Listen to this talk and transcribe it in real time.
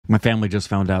My family just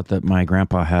found out that my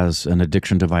grandpa has an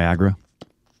addiction to Viagra.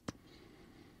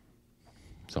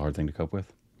 It's a hard thing to cope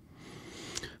with.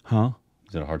 Huh?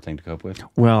 Is it a hard thing to cope with?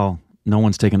 Well, no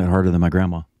one's taking it harder than my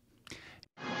grandma.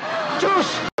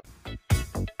 Juice!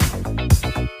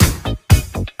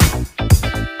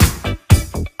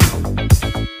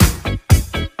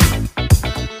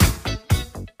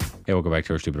 Yeah, we'll go back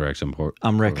to our stupid Rex import.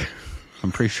 I'm Rick.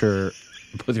 I'm pretty sure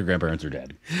both your grandparents are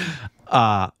dead.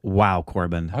 Wow,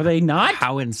 Corbin. Are they not?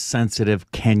 How insensitive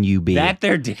can you be? That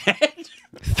they're dead?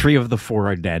 3 of the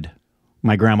 4 are dead.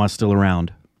 My grandma's still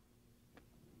around.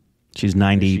 She's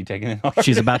 90. Is she taking it hard?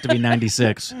 She's about to be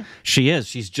 96. She is.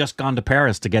 She's just gone to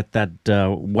Paris to get that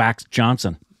Wax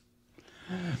Johnson.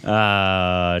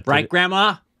 Right,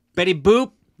 Grandma? Betty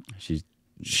Boop? She'd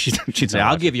say,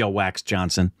 I'll give you a Wax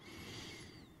Johnson.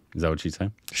 Is that what she'd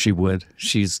say? She would.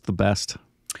 She's the best.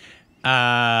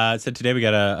 So today we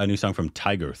got a new song from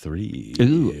Tiger 3.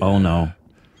 Ooh, oh no.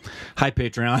 Hi,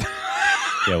 Patreon.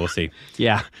 Yeah, we'll see.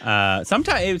 Yeah.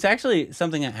 Sometimes it was actually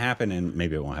something that happened, and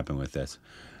maybe it won't happen with this.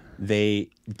 They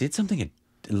did something a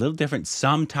little different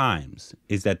sometimes,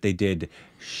 is that they did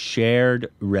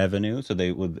shared revenue. So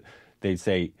they'd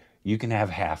say, you can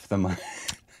have half the money.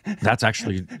 That's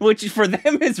actually, which for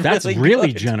them is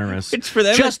really generous. It's for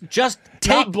them. Just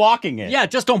take, not blocking it. Yeah,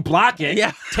 just don't block it.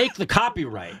 Yeah. Take the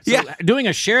copyright. So yeah. Doing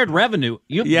a shared revenue.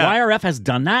 YRF has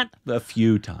done that a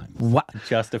few times.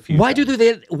 Just a few. Why times. do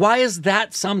they? Why is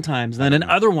that sometimes? Then in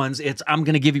other ones, it's I'm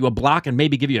going to give you a block and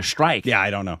maybe give you a strike. Yeah,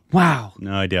 I don't know. Wow.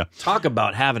 No idea. Talk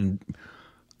about having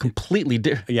completely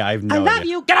different. Yeah, I have no idea. I love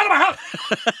you. Get out of my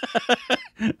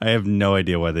house. I have no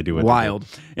idea why they do what Wild.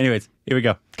 They do. Anyways, here we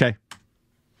go. Okay.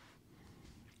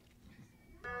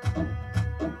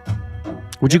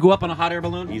 Would you go up on a hot air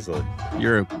balloon? Easily.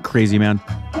 You're a crazy man.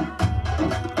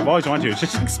 I've always wanted to. It's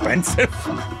just expensive.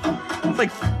 It's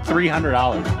like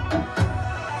 $300.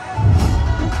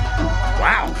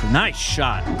 Wow. Nice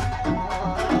shot.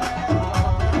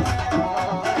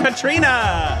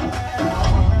 Katrina!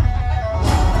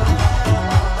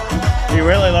 He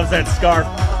really loves that scarf.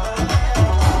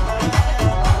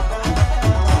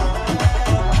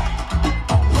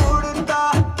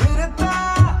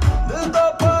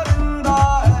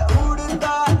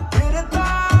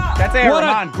 What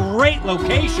a great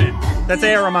location. That's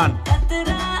A. Rahman.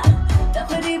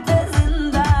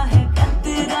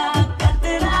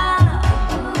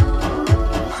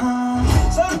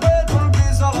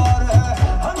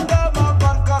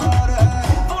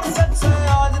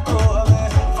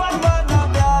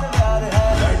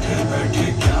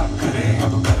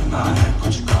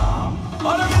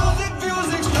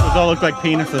 Those all look like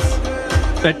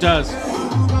penises. It does.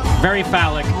 Very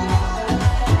phallic.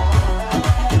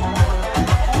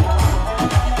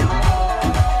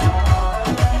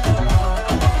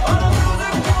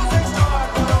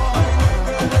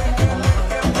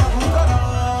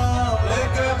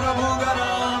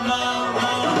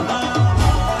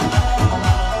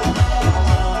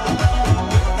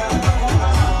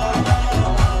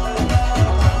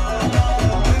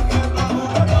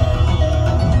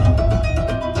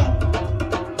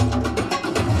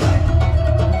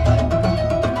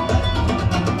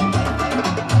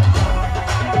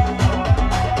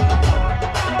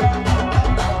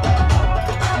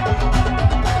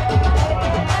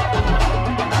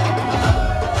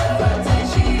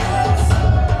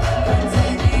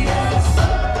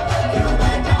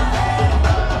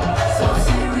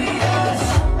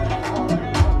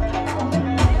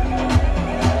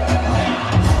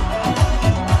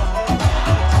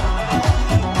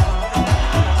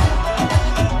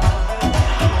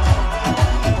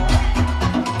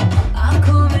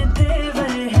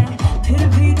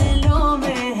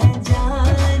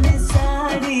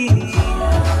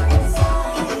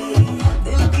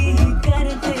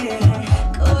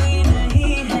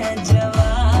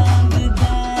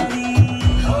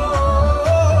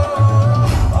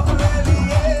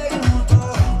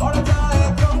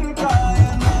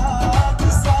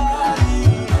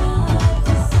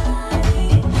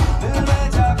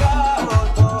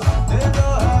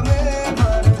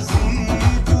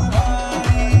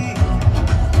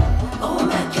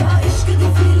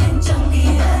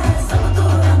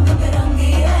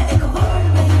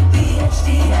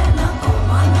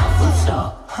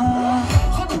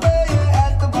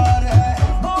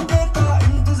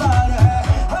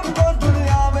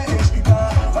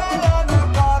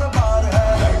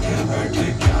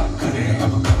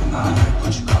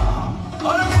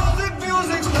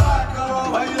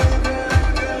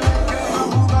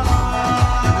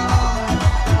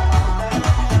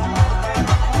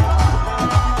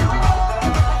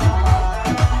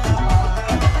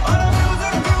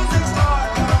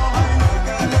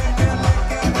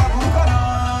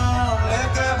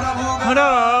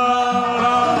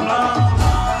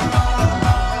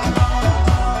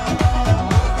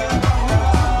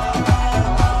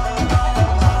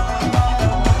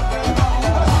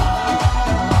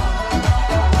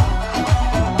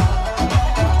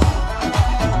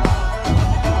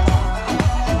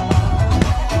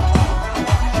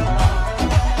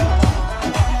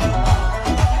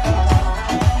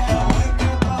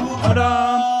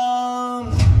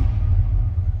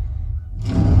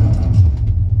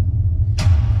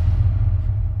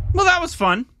 Well, that was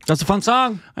fun. That's a fun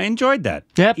song. I enjoyed that.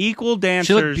 Yep. Equal Dancers.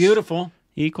 She looked beautiful.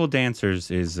 Equal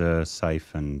Dancers is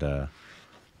Saif and...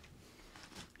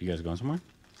 You guys going somewhere?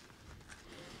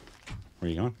 Where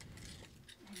are you going?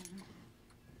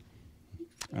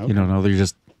 Okay. You don't know.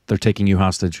 They're taking you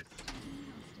hostage.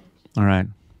 All right.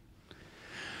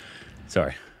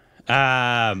 Sorry.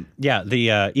 Yeah,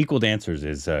 the Equal Dancers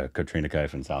is Katrina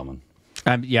Kaif and Salman.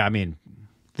 Yeah, I mean,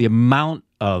 the amount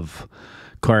of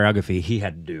choreography he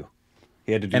had to do.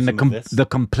 He had to do And some of this. the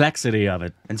complexity of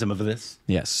it. And some of this.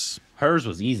 Yes. Hers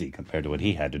was easy compared to what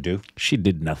he had to do. She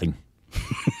did nothing.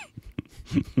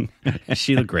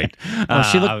 She looked great. Oh,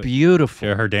 she looked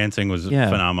beautiful. Her dancing was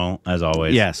phenomenal, as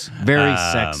always. Yes, very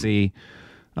sexy.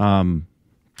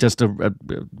 Just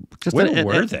Where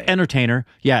were they? Entertainer.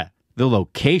 Yeah, the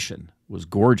location was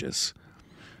gorgeous.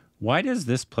 Why does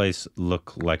this place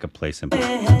look like a place in...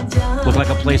 Look like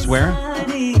a place where?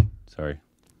 Sorry.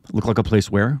 Look like a place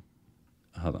where?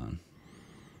 Hold on.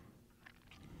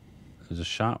 There's a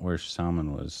shot where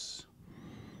Salman was...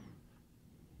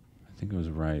 I think it was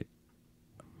right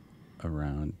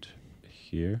around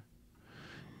here.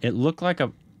 It looked like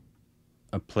a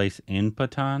place in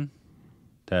Patan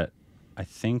that I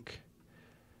think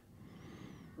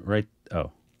right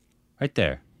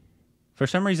there. For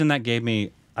some reason that gave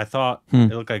me, I thought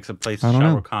it looked like some place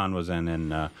Shah Rukh Khan was in,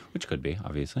 and which could be,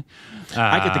 obviously.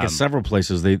 I could think of several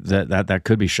places that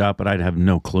could be shot, but I'd have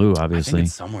no clue, obviously. I think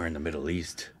it's somewhere in the Middle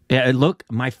East. Yeah,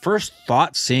 my first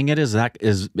thought seeing it is that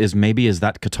maybe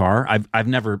Qatar.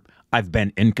 I've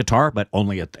been in Qatar, but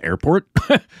only at the airport.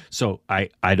 So I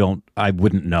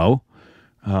wouldn't know.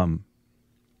 Was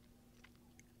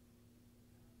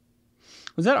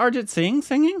that Arjit Singh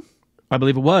singing? I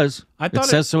believe it was. I thought it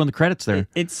says so in the credits there.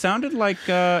 It sounded like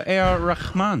A.R.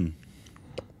 Rahman.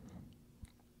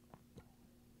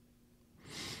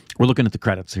 We're looking at the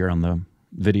credits here on the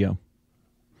video.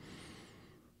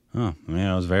 Oh,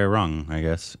 I was very wrong, I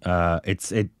guess.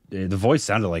 The voice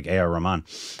sounded like A.R. Rahman.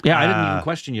 Yeah, I didn't even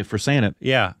question you for saying it.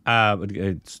 Yeah,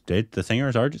 the singer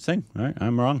is Arjit Singh. All right,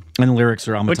 I'm wrong. And the lyrics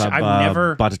are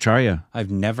Amitabh Bhattacharya.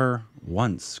 I've never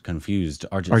once confused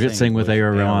Arjit Singh with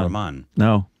A.R. Rahman.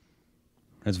 No.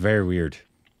 That's very weird.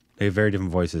 They have very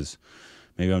different voices.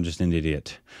 Maybe I'm just an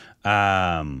idiot.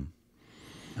 I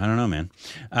don't know, man.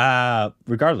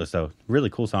 Regardless, though, really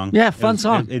cool song. Yeah, fun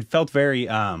song. It felt very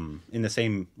in the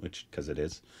same, because it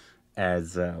is,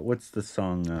 as what's the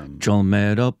song? Chol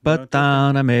mero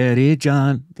patana meri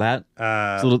jaan. That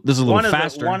this is a little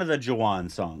faster. One of the Jawan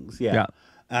songs. Yeah.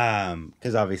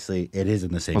 Because obviously it is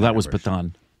in the same. Well, that was universe.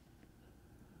 Patan.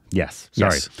 Yes,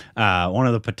 sorry. Yes. One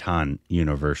of the Patan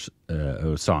universe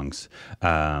songs.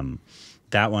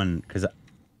 That one, because I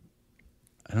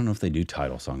don't know if they do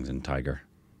title songs in Tiger.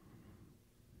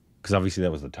 Because obviously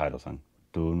that was the title song.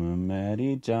 I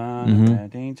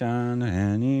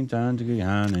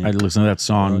listen to that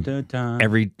song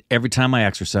every time I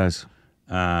exercise.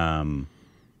 One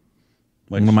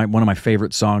of my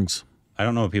favorite songs. I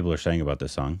don't know what people are saying about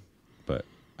this song, but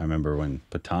I remember when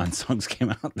Patan songs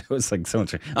came out, there was like so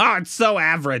much. Oh, it's so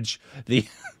average. The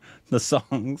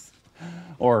songs,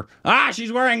 or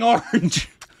she's wearing orange.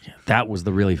 Yeah, that was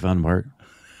the really fun part.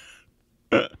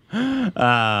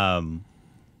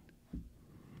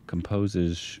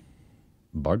 Composes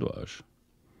Bardwaj.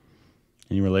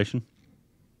 Any relation?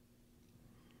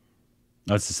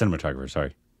 Oh, it's the cinematographer.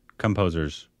 Sorry,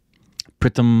 composers.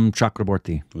 Pritam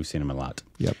Chakraborty. We've seen him a lot.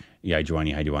 Yep. Yeah,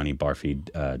 Jawani, Haidiwani, Barfi,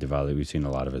 Diwali. We've seen a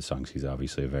lot of his songs. He's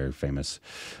obviously a very famous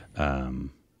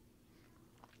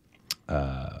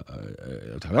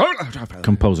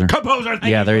composer.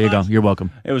 Yeah, there you go. You're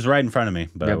welcome. It was right in front of me,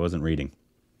 but I wasn't reading.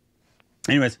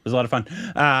 Anyways, it was a lot of fun.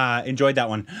 Enjoyed that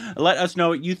one. Let us know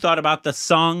what you thought about the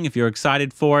song. If you're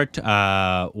excited for it,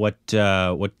 what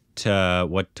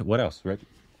else, Rick?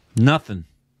 Nothing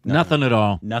at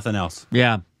all. Nothing else.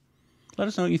 Yeah. Let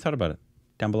us know what you thought about it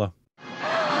down below.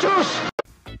 Juice!